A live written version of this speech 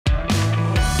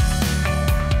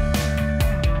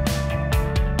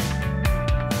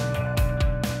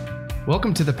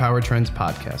Welcome to the Power Trends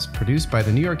podcast, produced by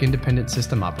the New York Independent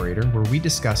System Operator, where we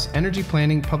discuss energy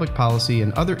planning, public policy,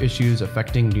 and other issues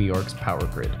affecting New York's power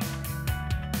grid.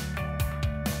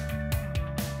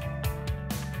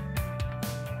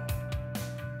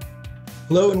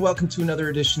 Hello and welcome to another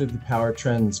edition of the Power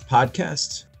Trends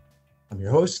podcast. I'm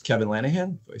your host, Kevin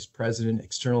Lanahan, Vice President,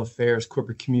 External Affairs,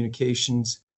 Corporate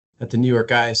Communications at the New York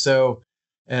ISO.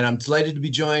 And I'm delighted to be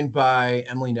joined by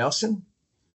Emilie Nelson,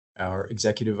 our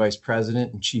Executive Vice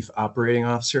President and Chief Operating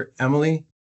Officer. Emilie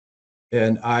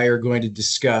and I are going to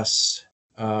discuss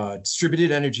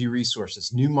distributed energy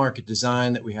resources, new market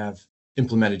design that we have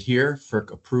implemented here for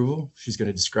approval. She's going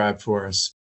to describe for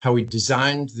us how we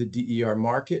designed the DER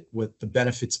market, what the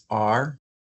benefits are,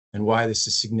 and why this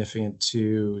is significant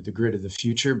to the grid of the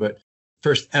future. But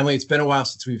first, Emilie, it's been a while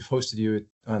since we've hosted you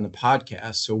on the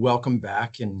podcast, so welcome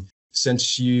back. And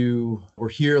since you were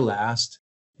here last,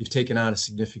 you've taken on a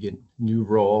significant new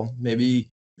role.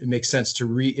 Maybe it makes sense to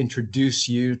reintroduce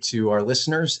you to our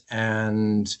listeners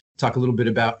and talk a little bit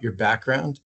about your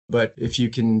background. But if you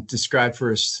can describe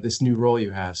for us this new role you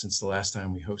have since the last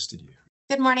time we hosted you.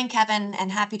 Good morning, Kevin,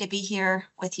 and happy to be here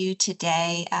with you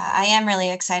today. I am really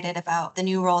excited about the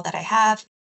new role that I have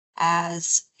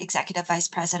as Executive Vice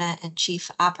President and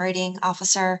Chief Operating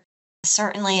Officer.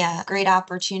 Certainly a great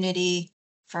opportunity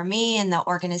for me and the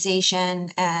organization,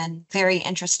 and very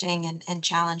interesting and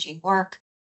challenging work.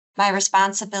 My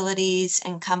responsibilities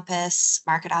encompass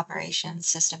market operations,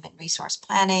 system and resource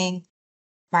planning,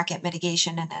 market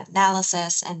mitigation and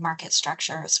analysis, and market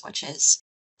structures, which is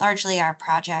largely our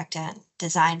project and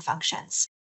design functions.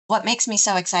 What makes me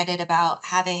so excited about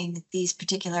having these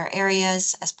particular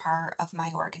areas as part of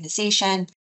my organization,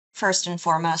 first and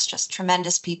foremost, just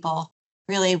tremendous people,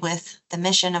 really with the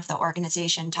mission of the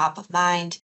organization top of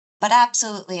mind, but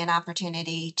absolutely an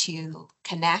opportunity to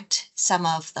connect some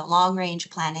of the long-range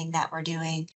planning that we're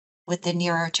doing with the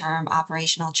nearer-term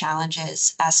operational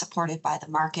challenges as supported by the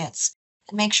markets,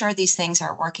 and make sure these things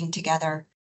are working together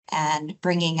and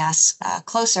bringing us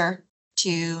closer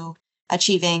to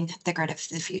achieving the grid of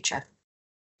the future.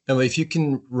 Emilie, if you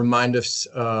can remind us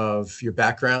of your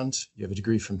background. You have a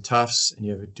degree from Tufts and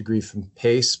you have a degree from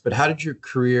Pace, but how did your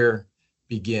career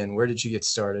begin? Where did you get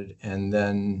started? And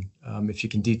then if you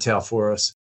can detail for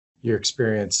us your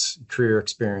career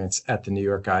experience at the New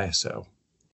York ISO.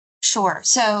 Sure.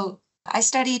 So I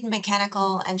studied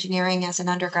mechanical engineering as an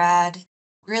undergrad,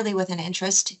 really with an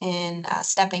interest in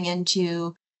stepping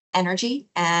into energy.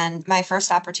 And my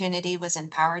first opportunity was in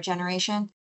power generation.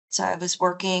 So I was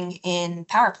working in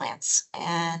power plants,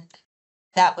 and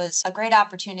that was a great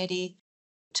opportunity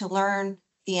to learn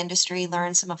the industry,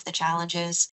 learn some of the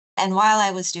challenges. And while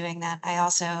I was doing that, I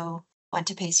also went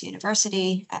to Pace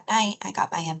University at night. I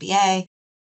got my MBA.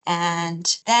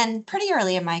 And then pretty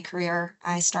early in my career,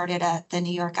 I started at the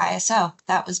New York ISO.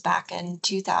 That was back in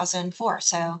 2004.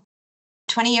 So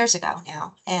 20 years ago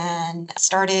now, and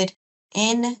started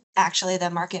in actually the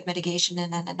market mitigation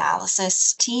and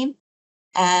analysis team,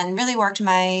 and really worked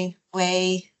my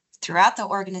way throughout the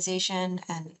organization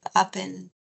and up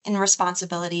in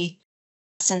responsibility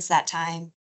since that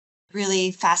time.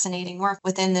 Really fascinating work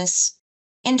within this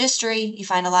industry. You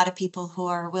find a lot of people who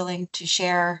are willing to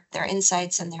share their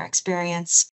insights and their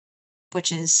experience,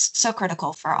 which is so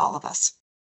critical for all of us.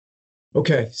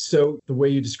 Okay, so the way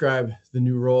you describe the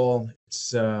new role,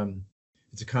 it's a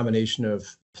combination of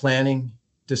planning,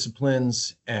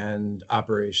 disciplines, and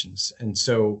operations. And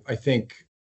so I think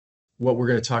what we're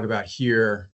going to talk about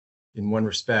here, in one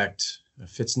respect,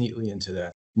 fits neatly into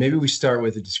that. Maybe we start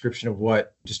with a description of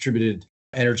what distributed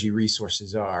energy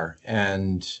resources are.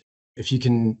 And if you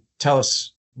can tell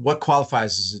us what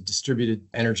qualifies as a distributed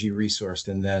energy resource,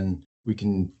 and then we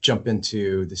can jump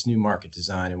into this new market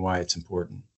design and why it's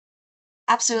important.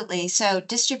 Absolutely. So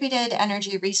distributed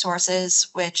energy resources,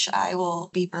 which I will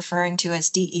be referring to as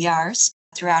DERs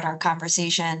throughout our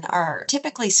conversation, are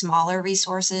typically smaller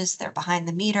resources. They're behind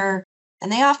the meter,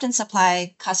 and they often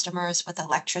supply customers with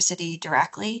electricity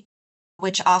directly,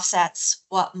 which offsets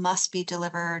what must be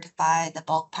delivered by the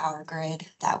bulk power grid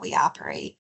that we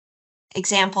operate.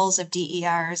 Examples of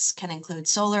DERs can include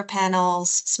solar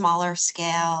panels, smaller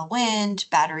scale wind,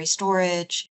 battery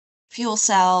storage, fuel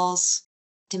cells,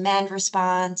 demand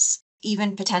response,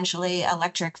 even potentially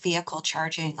electric vehicle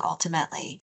charging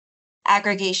ultimately.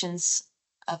 Aggregations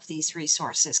of these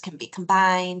resources can be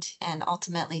combined and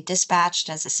ultimately dispatched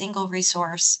as a single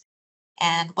resource.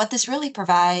 And what this really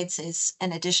provides is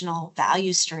an additional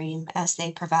value stream as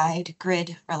they provide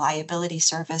grid reliability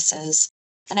services.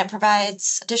 And it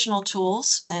provides additional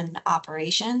tools and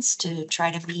operations to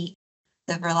try to meet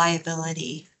the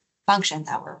reliability function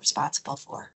that we're responsible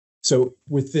for. So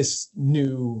with this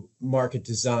new market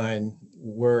design,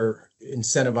 we're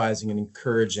incentivizing and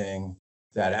encouraging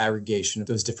that aggregation of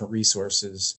those different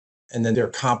resources, and then they're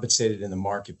compensated in the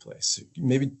marketplace.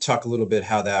 Maybe talk a little bit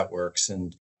how that works.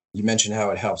 And you mentioned how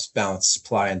it helps balance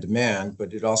supply and demand,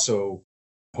 but it also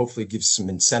hopefully gives some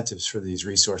incentives for these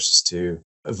resources to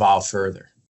evolve further.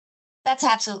 That's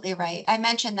absolutely right. I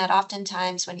mentioned that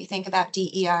oftentimes when you think about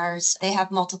DERs, they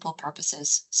have multiple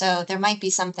purposes. So there might be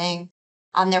something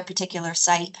on their particular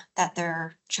site that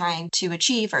they're trying to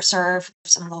achieve or serve,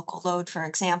 some local load, for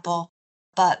example.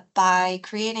 But by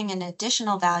creating an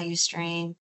additional value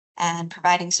stream and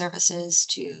providing services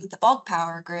to the bulk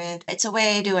power grid, it's a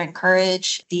way to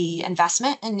encourage the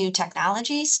investment in new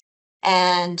technologies.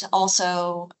 And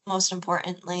also, most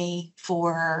importantly,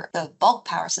 for the bulk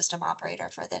power system operator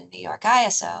for the New York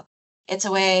ISO, it's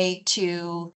a way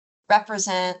to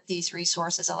represent these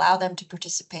resources, allow them to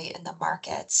participate in the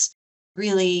markets,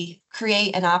 really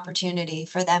create an opportunity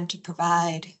for them to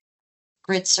provide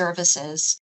grid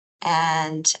services.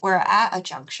 And we're at a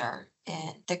juncture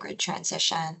in the grid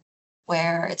transition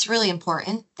where it's really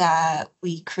important that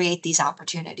we create these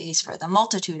opportunities for the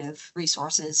multitude of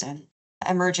resources and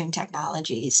emerging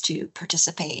technologies to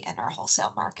participate in our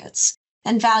wholesale markets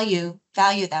and value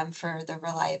them for the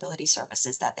reliability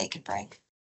services that they can bring.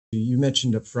 You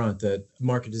mentioned up front that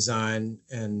market design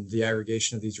and the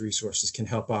aggregation of these resources can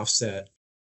help offset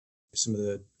some of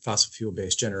the fossil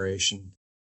fuel-based generation.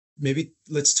 Maybe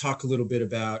let's talk a little bit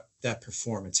about that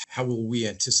performance. How will we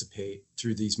anticipate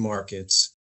through these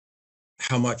markets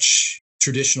how much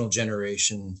traditional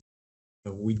generation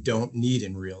we don't need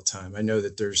in real time? I know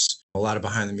that there's a lot of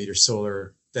behind the meter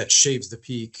solar that shaves the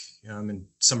peak in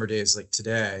summer days like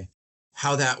today.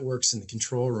 How that works in the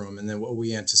control room, and then what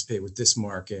we anticipate with this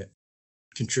market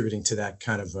contributing to that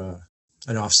kind of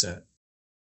an offset.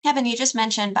 Kevin, you just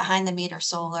mentioned behind the meter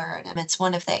solar, and it's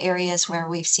one of the areas where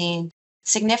we've seen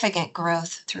significant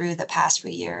growth through the past few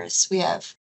years. We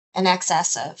have an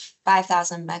excess of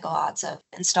 5,000 megawatts of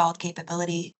installed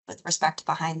capability with respect to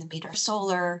behind the meter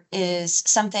solar is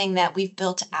something that we've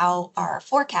built out our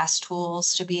forecast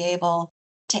tools to be able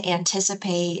to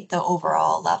anticipate the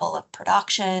overall level of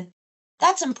production.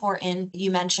 That's important.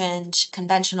 You mentioned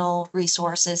conventional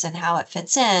resources and how it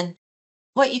fits in.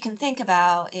 What you can think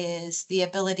about is the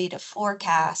ability to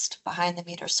forecast behind the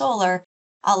meter solar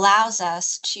allows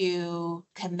us to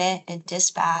commit and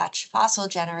dispatch fossil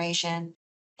generation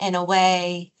in a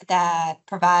way that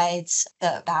provides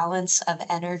the balance of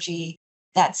energy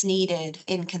that's needed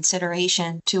in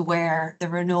consideration to where the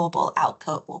renewable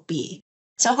output will be.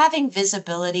 So having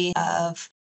visibility of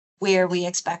where we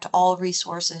expect all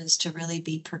resources to really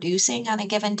be producing on a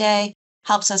given day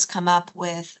helps us come up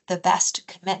with the best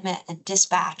commitment and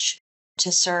dispatch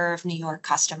to serve New York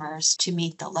customers to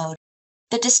meet the load.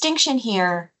 The distinction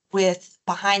here with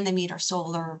behind the meter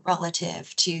solar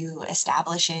relative to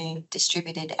establishing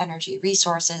distributed energy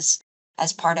resources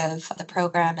as part of the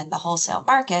program in the wholesale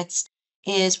markets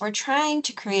is we're trying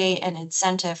to create an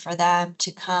incentive for them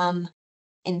to come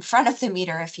in front of the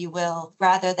meter, if you will,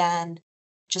 rather than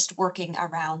just working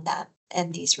around them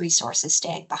and these resources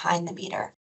staying behind the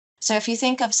meter. So if you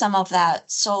think of some of that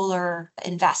solar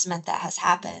investment that has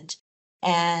happened,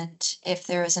 and if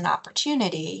there is an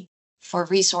opportunity for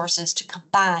resources to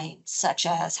combine, such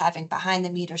as having behind the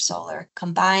meter solar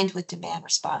combined with demand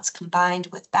response, combined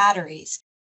with batteries,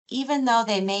 even though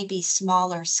they may be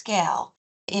smaller scale,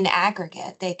 in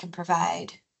aggregate, they can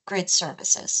provide grid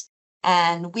services.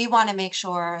 And we want to make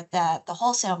sure that the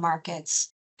wholesale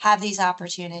markets have these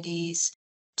opportunities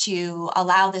to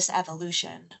allow this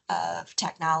evolution of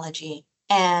technology.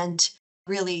 And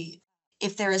really,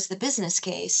 if there is the business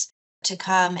case to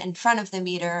come in front of the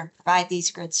meter, provide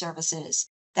these grid services,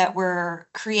 that we're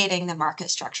creating the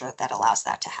market structure that allows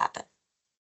that to happen.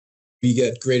 You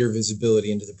get greater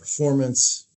visibility into the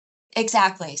performance.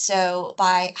 Exactly. So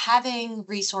by having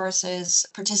resources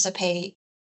participate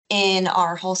in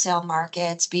our wholesale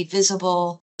markets, be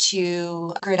visible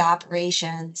to grid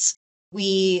operations,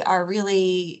 we are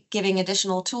really giving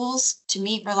additional tools to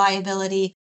meet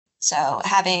reliability. So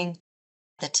having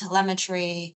the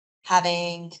telemetry,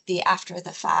 having the after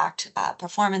the fact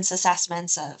performance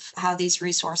assessments of how these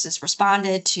resources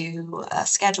responded to a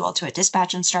schedule, to a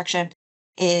dispatch instruction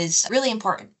is really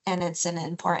important. And it's an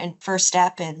important first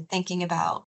step in thinking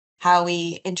about how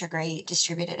we integrate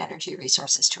distributed energy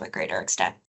resources to a greater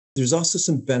extent. There's also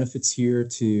some benefits here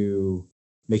to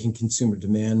making consumer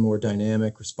demand more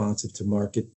dynamic, responsive to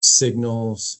market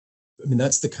signals. I mean,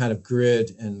 that's the kind of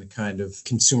grid and the kind of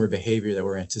consumer behavior that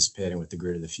we're anticipating with the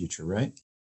grid of the future, right?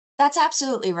 That's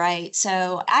absolutely right.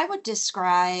 So I would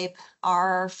describe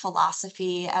our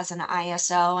philosophy as an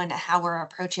ISO and how we're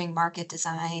approaching market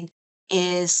design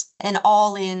is an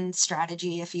all-in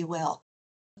strategy, if you will.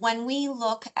 When we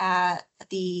look at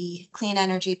the clean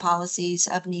energy policies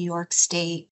of New York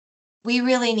State, we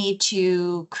really need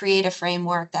to create a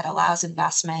framework that allows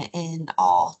investment in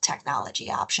all technology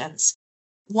options.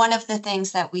 One of the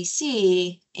things that we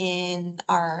see in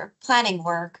our planning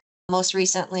work, most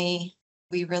recently,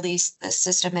 we released the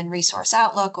System and Resource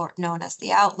Outlook, or known as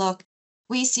the Outlook.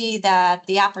 We see that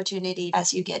the opportunity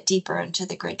as you get deeper into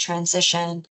the grid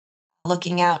transition,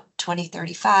 looking out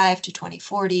 2035 to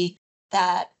 2040,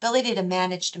 that ability to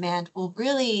manage demand will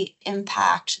really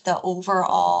impact the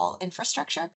overall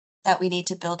infrastructure that we need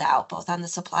to build out, both on the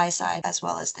supply side as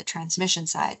well as the transmission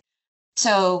side.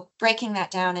 So, breaking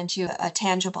that down into a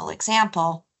tangible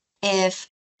example, if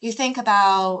you think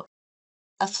about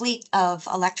a fleet of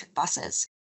electric buses,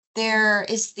 there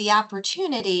is the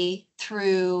opportunity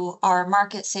through our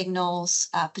market signals,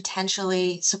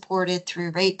 potentially supported through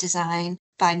rate design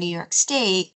by New York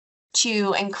State,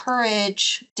 to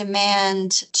encourage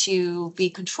demand to be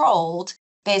controlled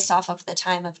based off of the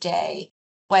time of day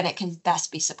when it can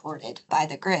best be supported by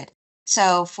the grid.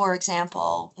 So, for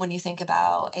example, when you think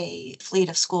about a fleet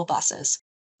of school buses,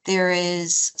 there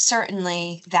is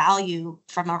certainly value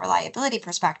from a reliability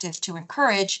perspective to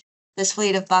encourage this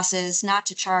fleet of buses not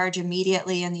to charge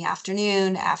immediately in the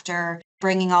afternoon after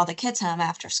bringing all the kids home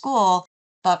after school,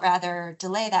 but rather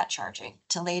delay that charging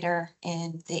to later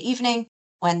in the evening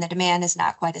when the demand is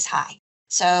not quite as high.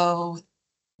 So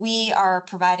we are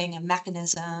providing a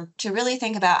mechanism to really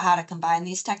think about how to combine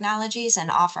these technologies and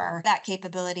offer that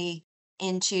capability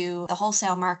into the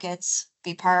wholesale markets,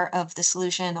 be part of the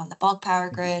solution on the bulk power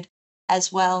grid,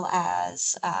 as well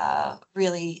as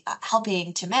really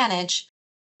helping to manage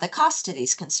the cost to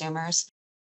these consumers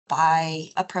by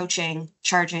approaching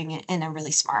charging in a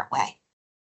really smart way.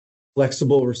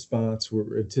 Flexible response.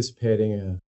 We're anticipating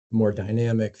a more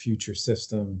dynamic future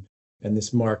system, and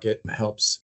this market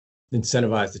helps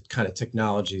incentivize the kind of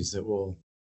technologies that will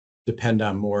depend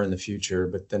on more in the future,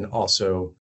 but then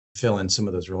also fill in some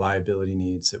of those reliability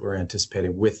needs that we're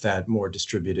anticipating with that more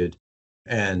distributed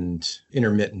and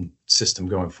intermittent system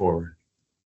going forward.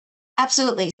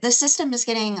 Absolutely. The system is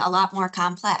getting a lot more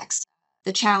complex.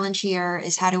 The challenge here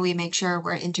is how do we make sure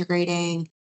we're integrating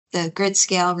the grid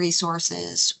scale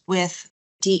resources with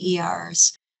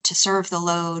DERs to serve the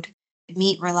load,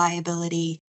 meet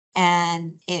reliability,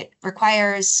 and it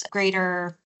requires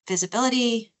greater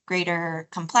visibility, greater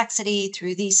complexity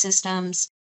through these systems.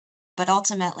 But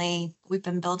ultimately, we've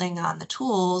been building on the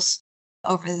tools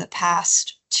over the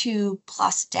past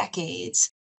 2+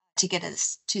 decades to get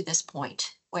us to this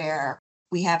point where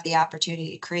we have the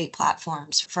opportunity to create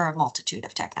platforms for a multitude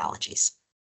of technologies.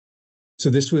 So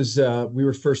this was we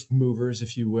were first movers,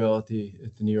 if you will, at the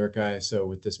New York ISO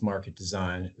with this market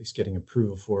design, at least getting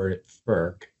approval for it at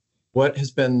FERC. What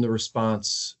has been the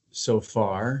response so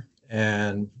far,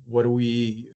 and what do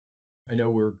we? I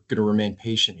know we're going to remain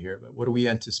patient here, but what do we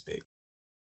anticipate?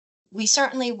 We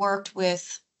certainly worked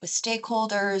with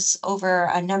stakeholders over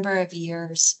a number of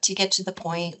years to get to the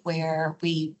point where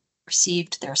we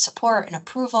received their support and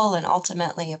approval and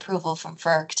ultimately approval from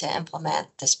FERC to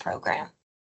implement this program.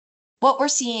 What we're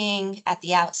seeing at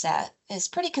the outset is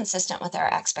pretty consistent with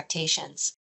our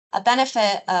expectations. A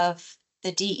benefit of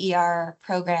the DER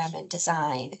program and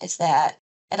design is that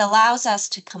it allows us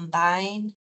to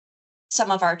combine some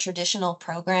of our traditional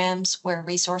programs where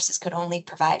resources could only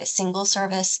provide a single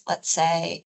service, let's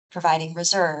say providing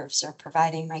reserves or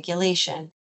providing regulation,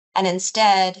 and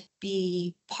instead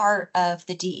be part of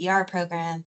the DER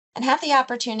program and have the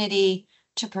opportunity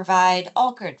to provide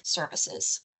all grid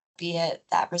services, be it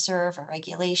that reserve or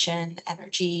regulation,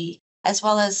 energy, as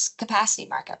well as capacity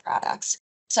market products.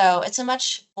 So it's a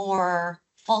much more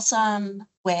fulsome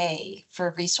way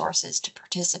for resources to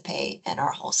participate in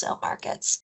our wholesale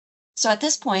markets. So at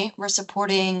this point, we're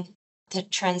supporting the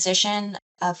transition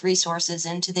of resources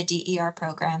into the DER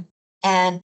program,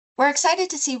 and we're excited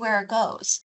to see where it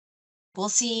goes. We'll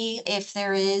see if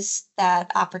there is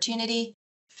that opportunity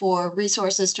for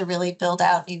resources to really build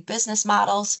out new business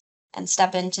models and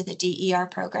step into the DER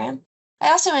program.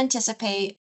 I also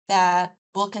anticipate that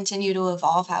we'll continue to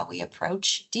evolve how we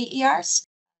approach DERs.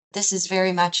 This is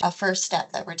very much a first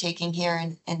step that we're taking here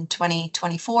in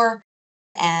 2024.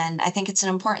 And I think it's an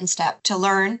important step to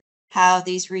learn how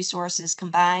these resources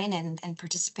combine and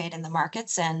participate in the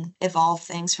markets and evolve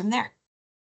things from there.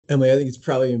 Emily, I think it's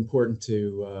probably important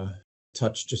to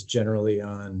touch just generally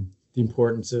on the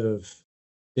importance of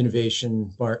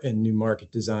innovation and new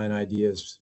market design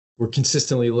ideas we're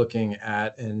consistently looking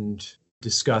at and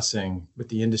discussing with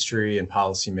the industry and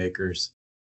policymakers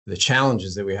the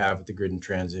challenges that we have with the grid and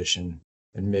transition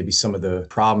and maybe some of the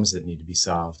problems that need to be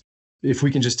solved. If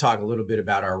we can just talk a little bit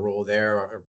about our role there,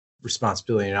 our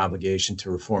responsibility and obligation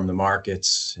to reform the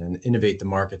markets and innovate the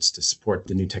markets to support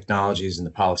the new technologies and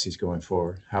the policies going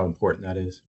forward, how important that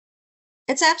is.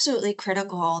 It's absolutely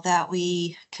critical that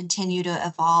we continue to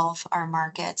evolve our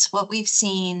markets. What we've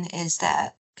seen is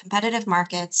that competitive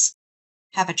markets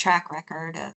have a track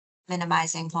record of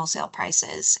minimizing wholesale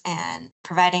prices and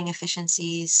providing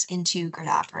efficiencies into grid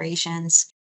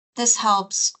operations. This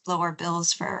helps lower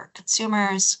bills for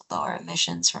consumers, lower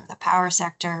emissions from the power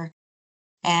sector.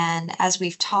 And as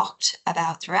we've talked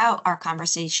about throughout our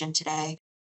conversation today,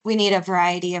 we need a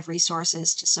variety of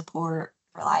resources to support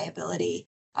reliability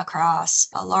across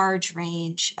a large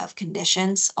range of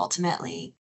conditions,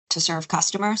 ultimately to serve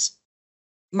customers.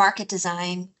 Market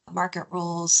design, market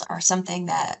rules are something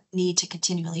that need to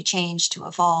continually change to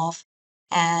evolve.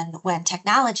 And when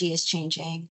technology is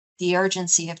changing, the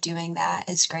urgency of doing that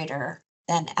is greater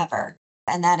than ever.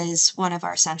 And that is one of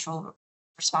our central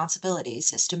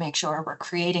responsibilities, is to make sure we're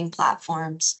creating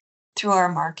platforms through our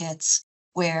markets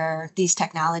where these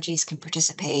technologies can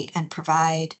participate and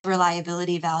provide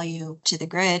reliability value to the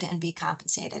grid and be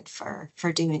compensated for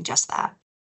doing just that.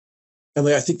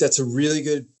 Emilie, I think that's a really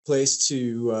good place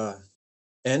to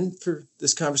end for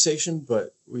this conversation,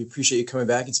 but we appreciate you coming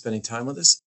back and spending time with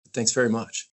us. Thanks very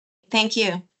much. Thank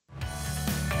you.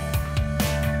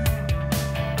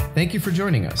 Thank you for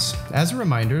joining us. As a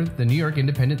reminder, the New York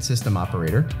Independent System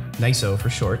Operator, NYISO for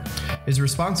short, is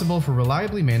responsible for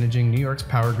reliably managing New York's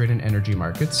power grid and energy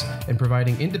markets and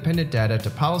providing independent data to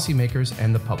policymakers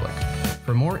and the public.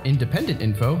 For more independent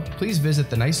info, please visit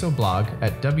the NYISO blog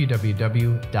at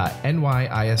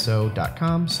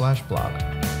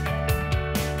www.nyiso.com/blog.